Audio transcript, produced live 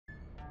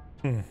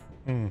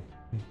Dude,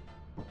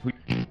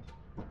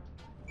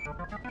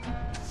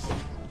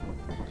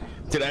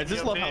 I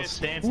just love how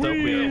Stan Stoke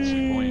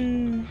we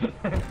point.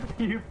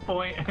 You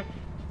point.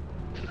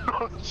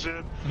 Oh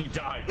shit. He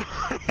died.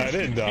 I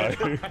didn't die.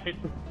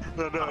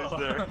 No, he's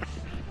there.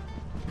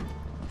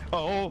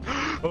 Oh.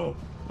 Oh.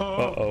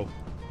 Uh-oh.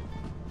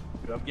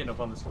 Dude, I'm getting up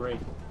on this grate.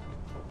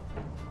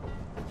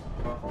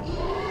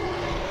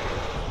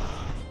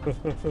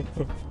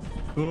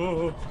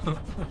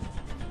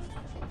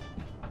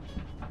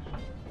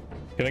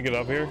 Can I get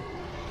up here?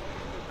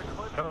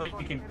 I don't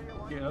think you can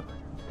get up.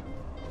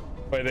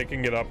 Wait, they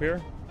can get up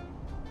here?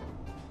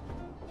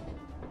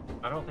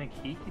 I don't think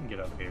he can get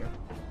up here.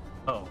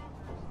 Oh.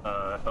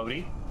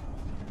 Odie?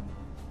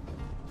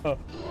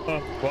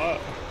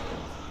 What?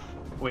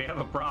 We have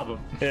a problem.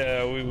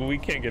 Yeah, we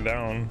can't get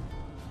down.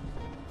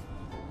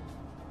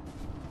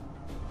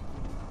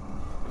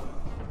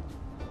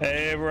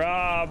 Hey,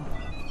 Rob.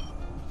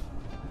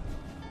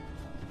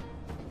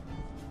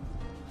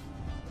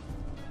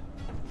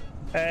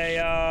 Hey,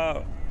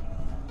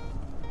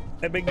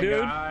 hey, big Hey,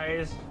 dude.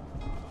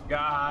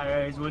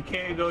 Guys, we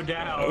can't go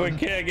down. We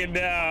can't get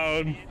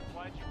down.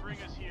 Why'd you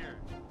bring us here?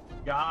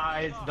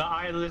 Guys, the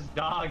eyeless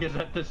dog is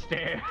at the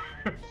stairs.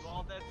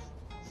 Well, that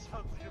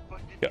sounds like a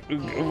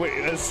fucking...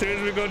 Wait, as soon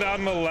as we go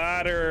down the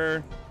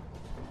ladder,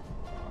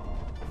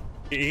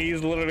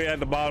 he's literally at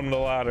the bottom of the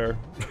ladder.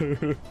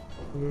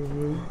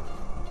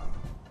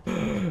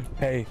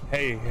 Hey,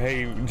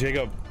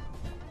 Jacob,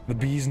 the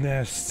bee's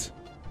nest.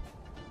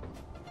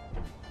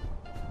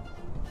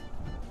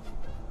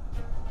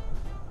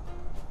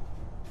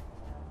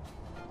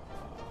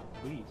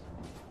 Please.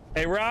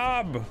 Hey,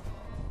 Rob.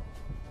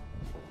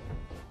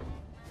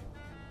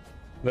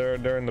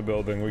 They're in the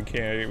building. We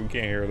can't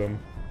hear them.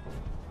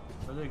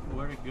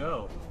 Where'd it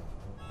go?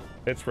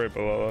 It's right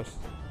below us.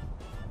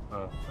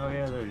 Oh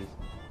yeah, there it is.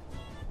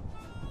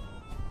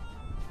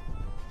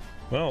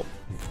 Well,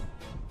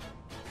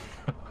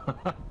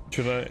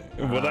 should I?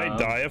 Would I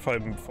die if I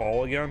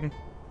fall again?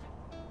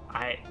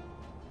 I'm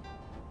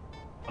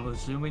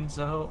assuming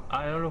so.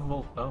 I don't know if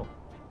we'll. Oh.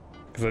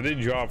 Because I did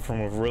drop from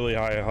a really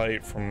high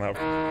height from that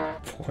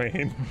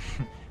plane.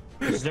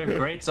 Is there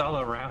grates all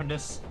around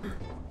us?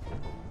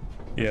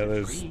 Yeah,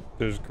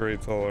 there's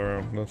grates all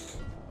around us.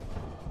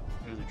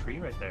 There's a tree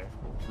right there.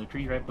 There's a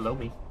tree right below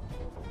me.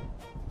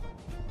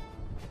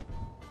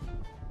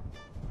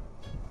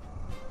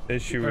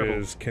 Issue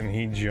is, can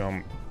he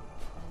jump?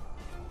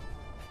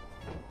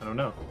 I don't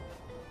know.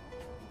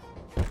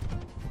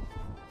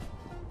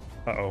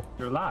 Uh-oh.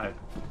 You're alive.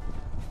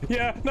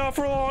 Yeah, not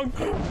for long.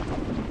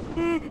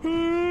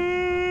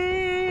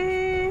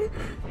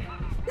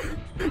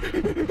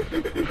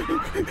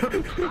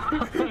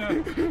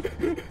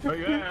 Oh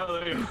yeah,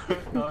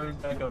 oh, he's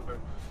back over.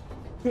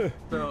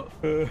 So,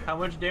 how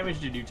much damage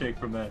did you take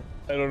from that?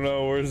 I don't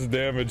know, where's the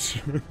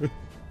damage?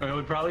 It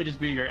would probably just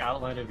be your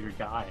outline of your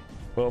guy.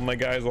 Well, my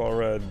guy's all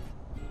red.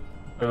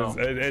 Oh.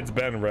 It's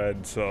been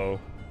red, so.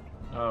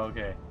 Oh,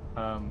 okay.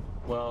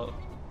 Well.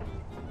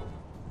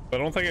 I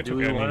don't think I took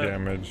any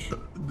damage.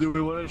 Do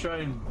we want to try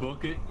and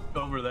book it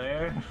over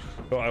there?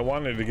 Well, I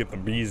wanted to get the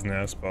bee's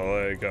nest, but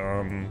like,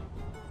 I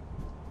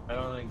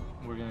don't think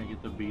we're gonna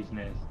get the bee's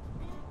nest.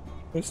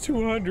 It's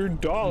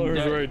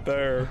 $200 right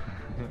there.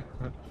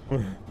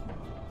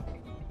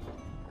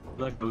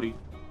 Luckily.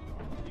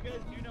 You guys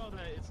do know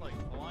that it's like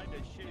blind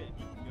as shit and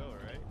you can go,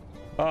 right?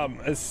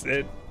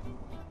 It.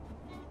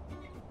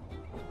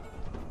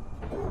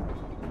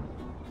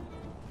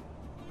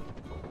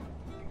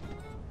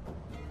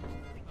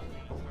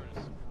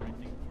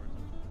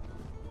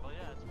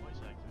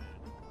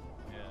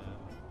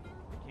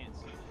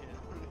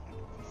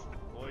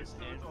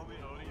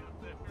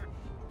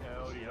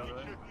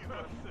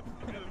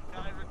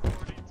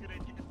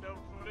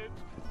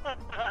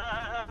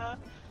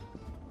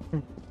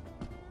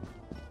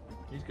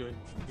 He's good.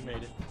 He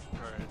made it.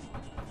 Alright.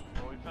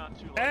 Well, we found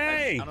two.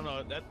 Hey! I don't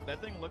know.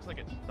 That thing looks like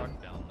it's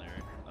stuck down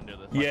there under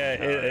the. Yeah,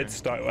 it's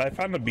stuck. I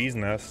found the bee's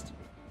nest.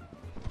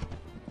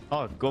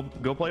 Oh, go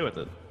play with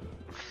it.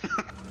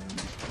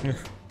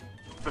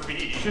 The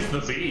bees. Just the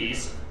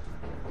bees.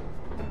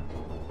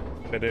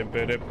 So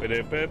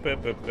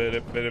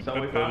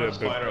we found a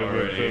spider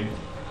already.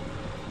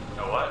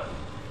 A what?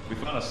 We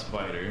found a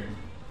spider.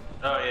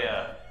 Oh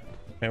yeah.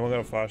 Man, we got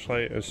a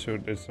flashlight. It's so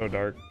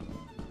dark.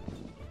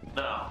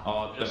 No.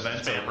 Oh, the just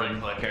vents spam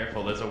open. right click.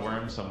 Careful, there's a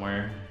worm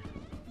somewhere.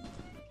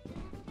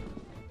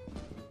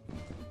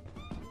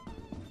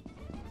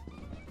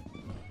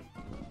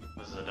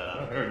 Is it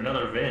I heard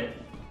another vent.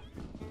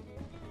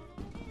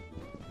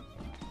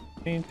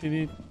 Beep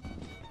beep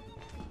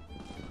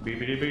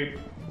beep.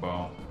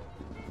 Well.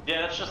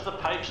 Yeah, it's just the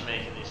pipes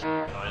making these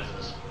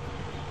noises.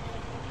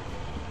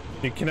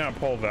 You cannot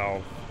pull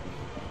valve.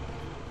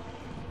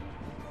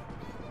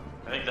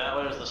 I think that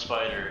way is the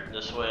spider.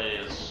 This way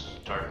is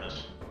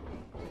darkness.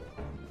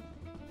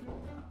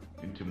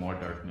 Into more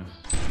darkness.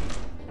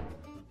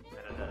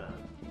 And,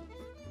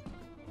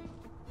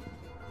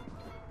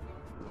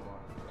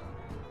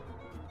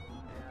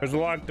 There's a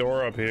locked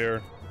door up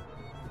here.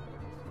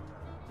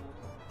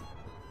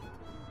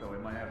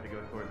 it might have to go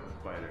towards the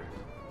spider.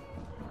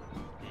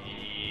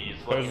 He's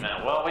looking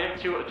at. Well, we have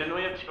two. Didn't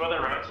we have two other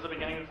routes at the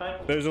beginning of the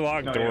fight? There's a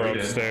locked No, door yeah, we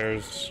did.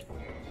 upstairs.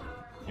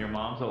 Your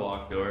mom's a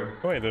locked door.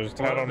 Wait, there's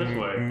tied on this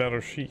way. metal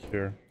sheet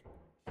here.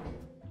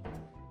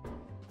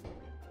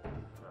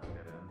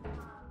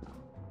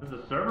 There's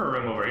a server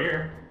room over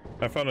here.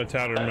 I found a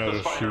tattered That's metal the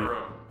spider sheet.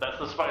 room. That's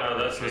the spider Oh, room.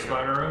 that's the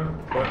spider room?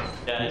 What?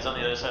 Yeah, he's on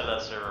the other side of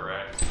that server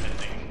rack, I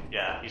think.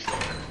 Yeah, he's still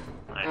there.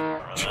 I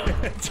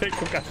remember that.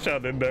 Jacob got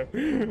shot in there.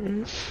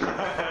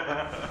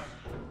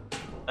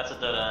 That's a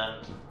dead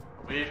end.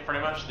 We've pretty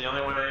much the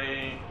only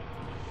way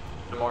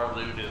to more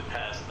loot is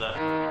past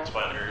that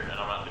spider, and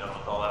I'm not dealing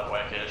with all that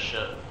whack ass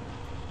shit.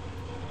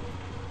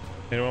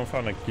 Anyone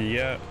found a key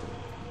yet?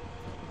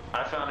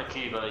 I found a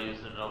key, but I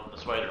used it to open the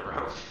spider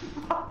room.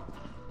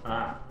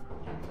 Ah.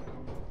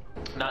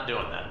 Not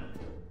doing that.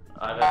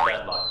 I've had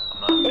bad luck.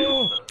 I'm not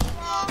dealing with it.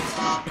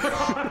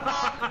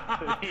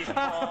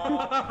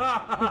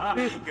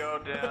 Go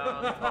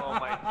down. Oh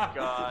my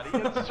god. He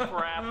has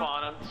scrap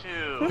on him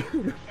too.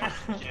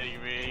 You're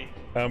kidding me.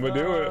 I'ma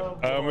do it.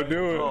 I'ma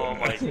do it. Oh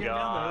my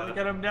god. Look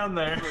at him down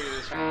there. Look at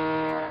this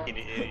fucking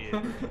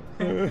idiot.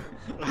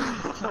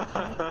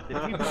 Did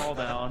he fall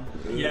down?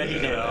 Yeah, he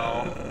did.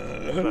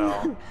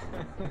 No.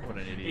 What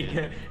an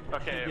idiot.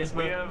 Okay, Yes,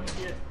 we but- have.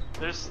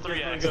 There's three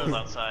Yes, but it axles goes.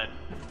 outside.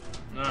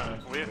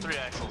 Alright. We have three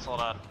axles.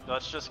 Hold on.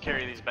 Let's just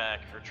carry these back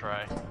or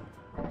try.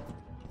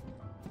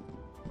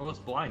 Well, it's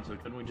blind, so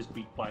couldn't we just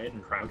be quiet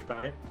and crouch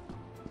by it?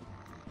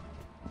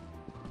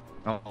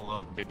 Oh,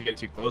 look, if you get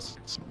too close,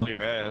 it's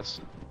your ass.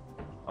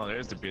 Oh,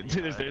 there's the bee.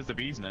 There's the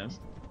bee's nest.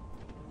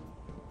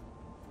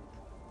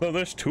 No,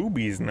 there's two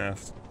bees'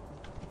 nests.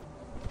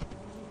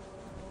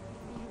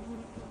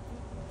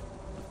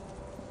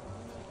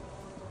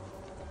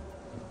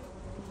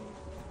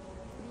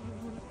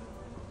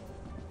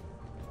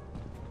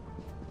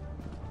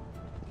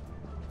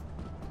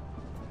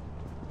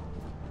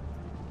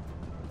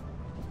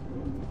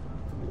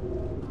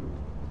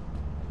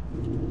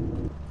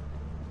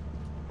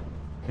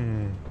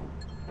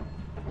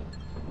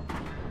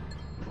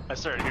 I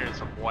started hearing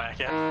some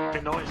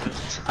whack-ass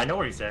noises. I know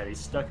where he's at. He's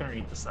stuck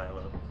underneath the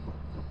silo.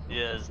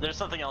 Yes, there's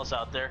something else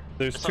out there.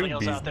 There's something two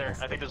else bees out there.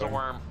 nests I think up there's a there.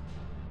 worm.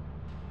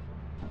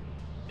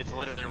 It's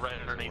literally right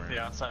underneath the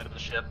outside of the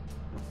ship.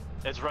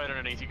 It's right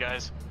underneath you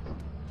guys.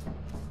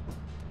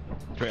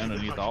 Right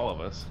underneath all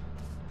of us.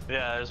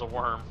 Yeah, there's a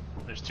worm.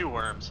 There's two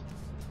worms.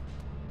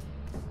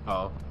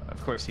 Oh,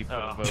 of course he put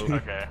Oh, a vote.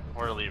 okay.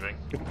 We're leaving.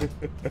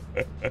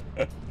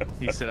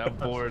 He said, "I'm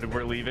bored.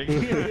 We're leaving."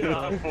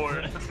 I'm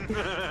bored.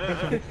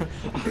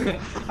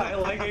 I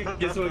like it.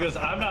 Guess what goes?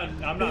 I'm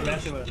not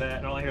messing with that.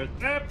 And all I hear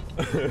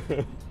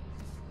is,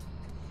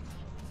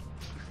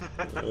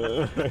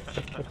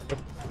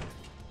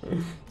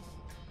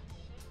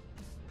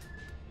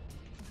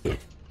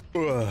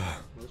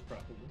 most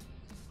probably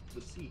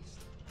deceased.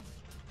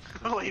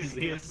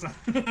 Lazy. Yes.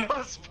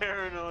 Plus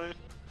paranoid.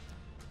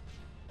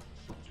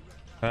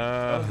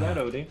 How's that,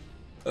 Odie?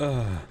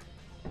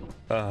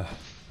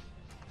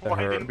 Why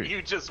hurt. didn't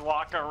you just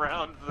walk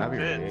around the That'd be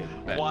pit?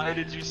 really Why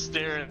did you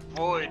stare at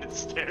void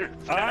instead?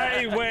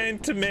 I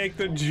went to make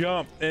the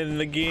jump and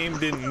the game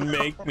didn't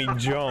make me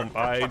jump.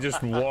 I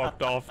just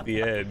walked off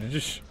the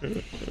edge.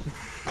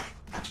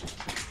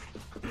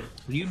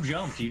 You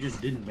jumped. You just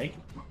didn't make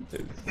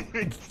it.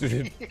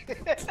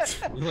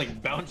 You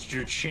like bounced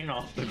your chin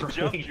off the ground.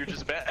 Jump, you're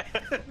just bad.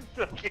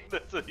 Okay,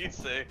 that's what you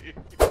say.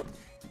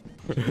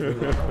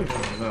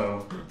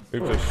 No. We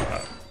just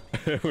shot.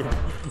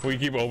 We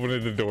keep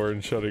opening the door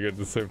and shutting it at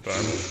the same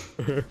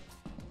time.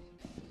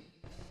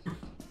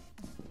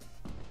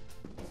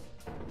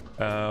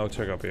 I'll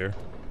check up here.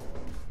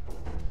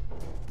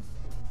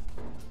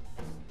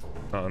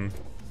 None.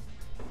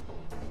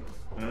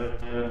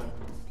 Opening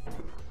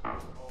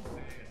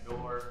a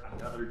door,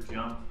 another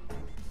jump.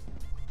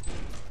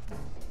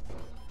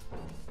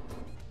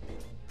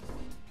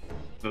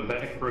 The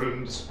back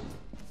rooms.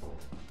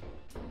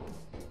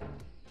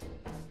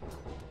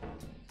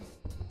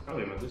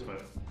 Probably went this way.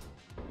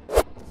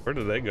 Where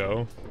did they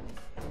go?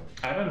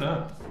 I don't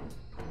know.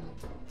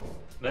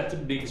 That's a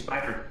big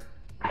spider.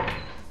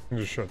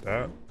 Just shut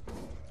that.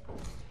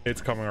 It's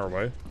coming our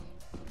way.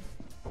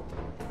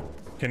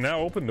 Can that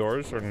open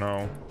doors or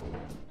no?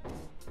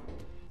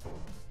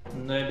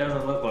 No, it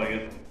doesn't look like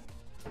it.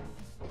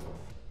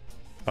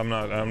 I'm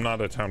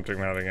not attempting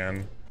that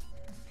again.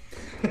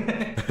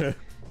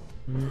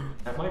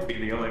 That might be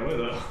the only way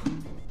though.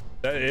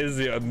 That is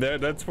the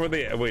that's where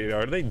they wait,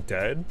 are they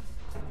dead?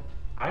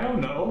 I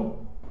don't know.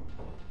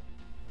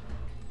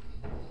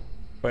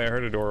 Wait, I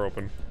heard a door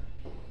open.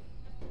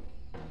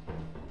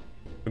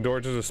 The door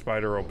to the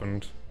spider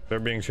opened. They're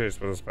being chased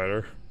by the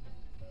spider.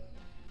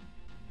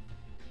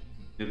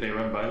 Did they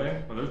run by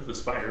there? Well, there's the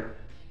spider.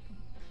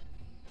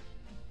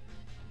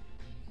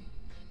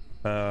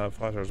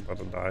 Flasher's about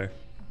to die.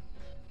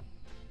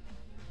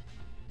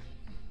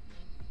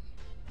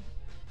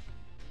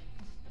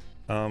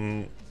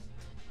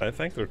 I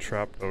think they're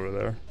trapped over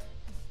there.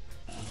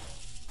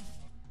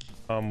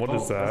 What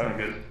is That's that? not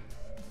good.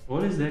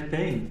 What is that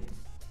thing?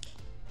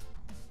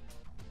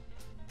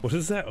 What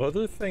is that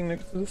other thing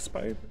next to the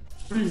spider?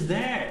 What is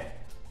that?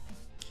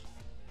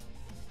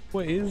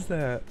 What is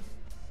that?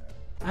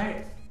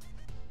 I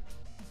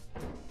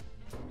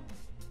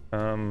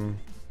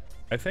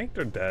think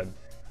they're dead.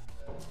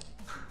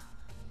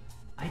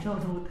 I don't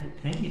know what that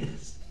thing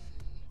is.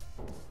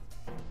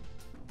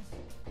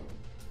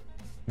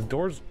 The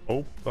door's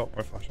open. Oh,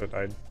 my flashlight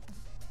died.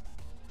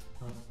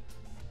 Oh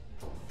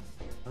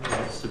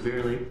yeah,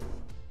 severely.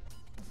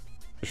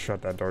 Just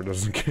shut that door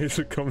just in case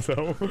it comes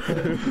out.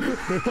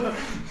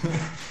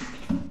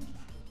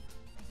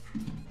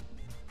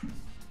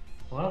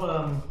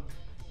 Well,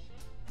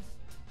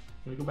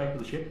 can we go back to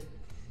the ship?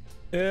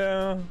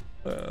 Yeah.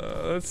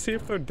 Let's see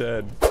if they're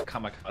dead.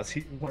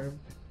 Kamikaze worm.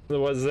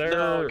 Was there?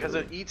 No, because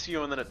it eats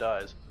you and then it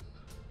dies.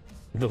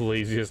 The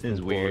laziest This is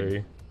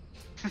employee.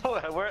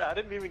 weird. I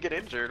didn't even get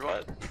injured.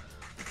 What?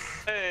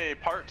 Hey,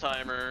 part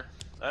timer.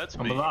 That's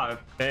I'm me. alive.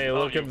 Hey, Oh,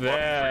 look you at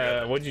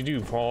that. What'd you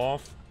do? Fall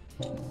off?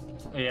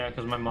 Yeah,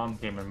 because my mom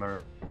came and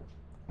murdered.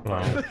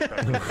 Wow.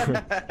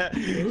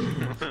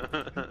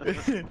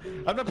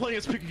 I'm not playing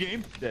a speaker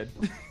game. Dead.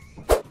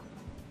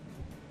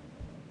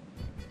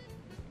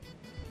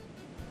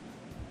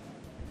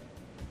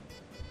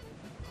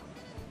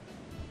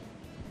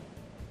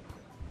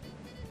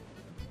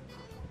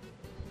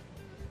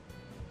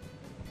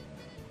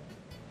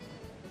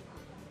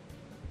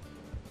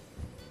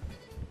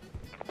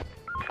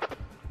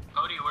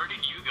 Cody, where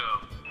did you go?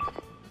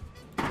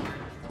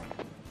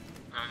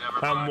 Never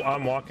mind.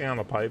 I'm walking on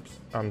the pipes.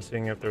 I'm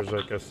seeing if there's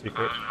like a secret.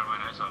 Never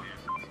mind, I saw you.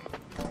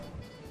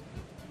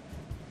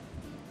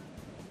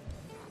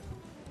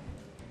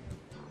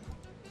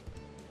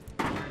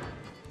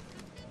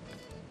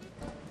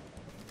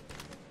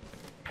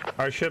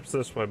 Our ship's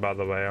this way, by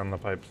the way, on the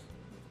pipes.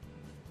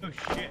 Oh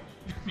shit.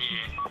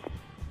 Yeah.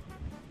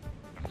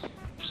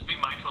 Just be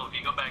mindful if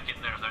you go back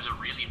in there, there's a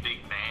really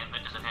big man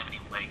that doesn't have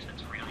any legs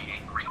that's really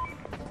angry.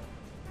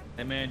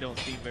 That man don't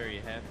seem very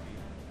happy.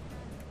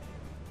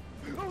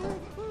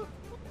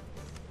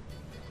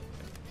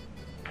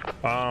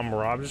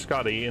 Rob just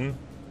got eaten.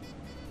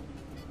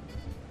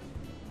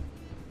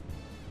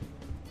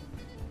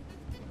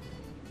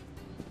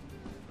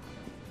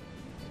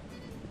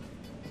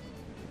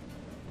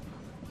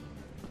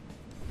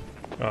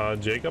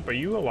 Jacob, are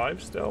you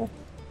alive still?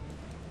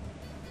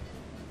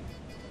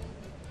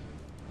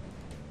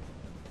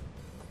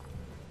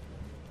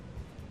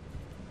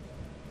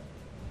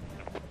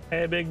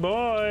 Hey, big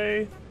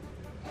boy.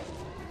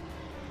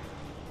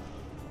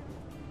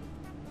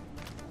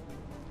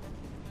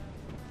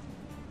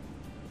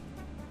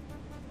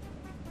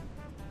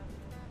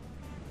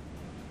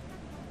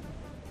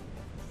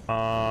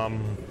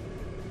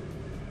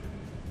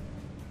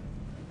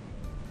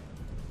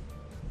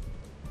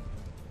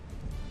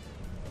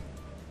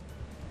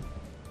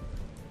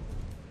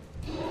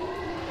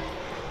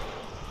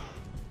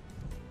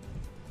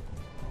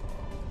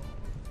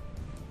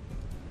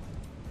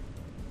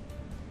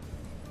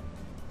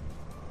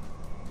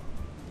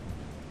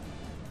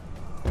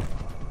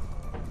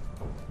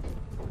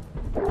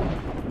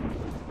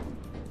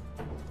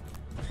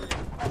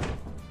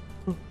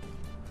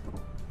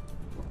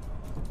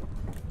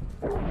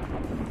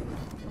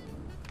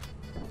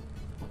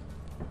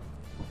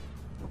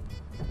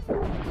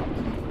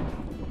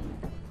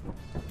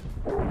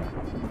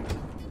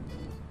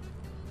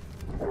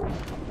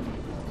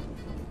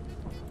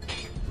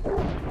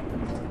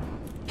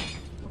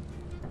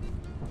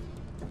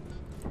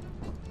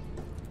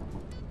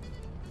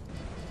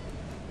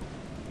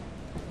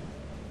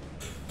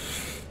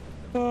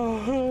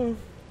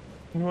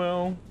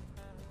 Well.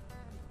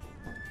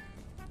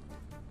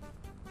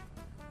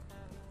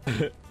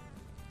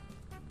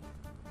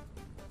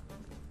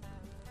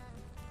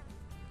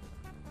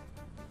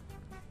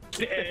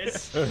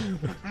 Yes.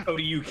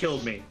 Cody, you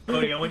killed me.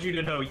 Cody, I want you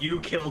to know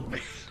you killed me.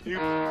 You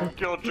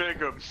killed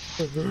Jacob.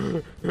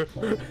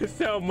 It's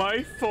not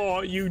my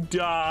fault you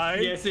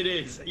died. Yes, it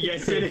is.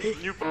 Yes, it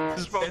is. You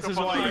spoke This is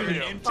up on why the you're an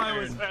radio.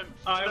 intern.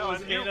 I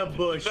was in a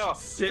bush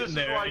sitting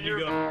there, and you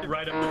go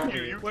right up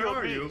to me. Where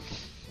are you?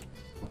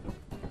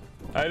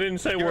 I didn't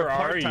say You're where a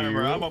are you.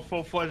 part-timer. I'm a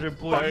full-fledged I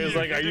employee. was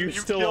like, are you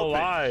still killed me.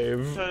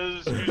 alive?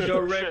 Says you shit.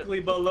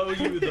 Directly below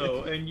you,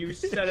 though, and you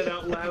said it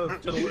out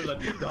loud to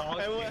the dog.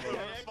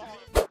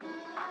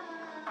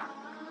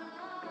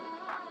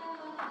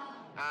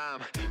 I'm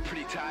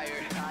pretty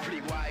tired,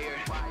 pretty wired,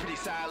 pretty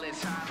silent,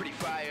 pretty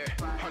fire.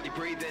 Hardly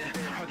breathing,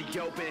 hardly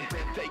open.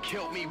 They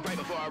killed me right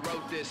before I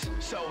wrote this.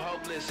 So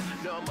hopeless,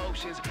 no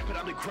emotions, but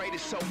I'm the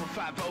greatest soul from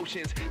 5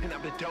 oceans. And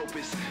I'm the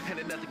dopest, and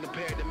there's nothing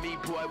compared to me,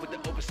 boy, with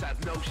the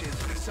oversized notions.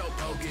 So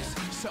bogus,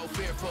 so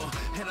fearful,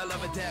 and I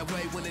love it that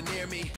way when they're near me.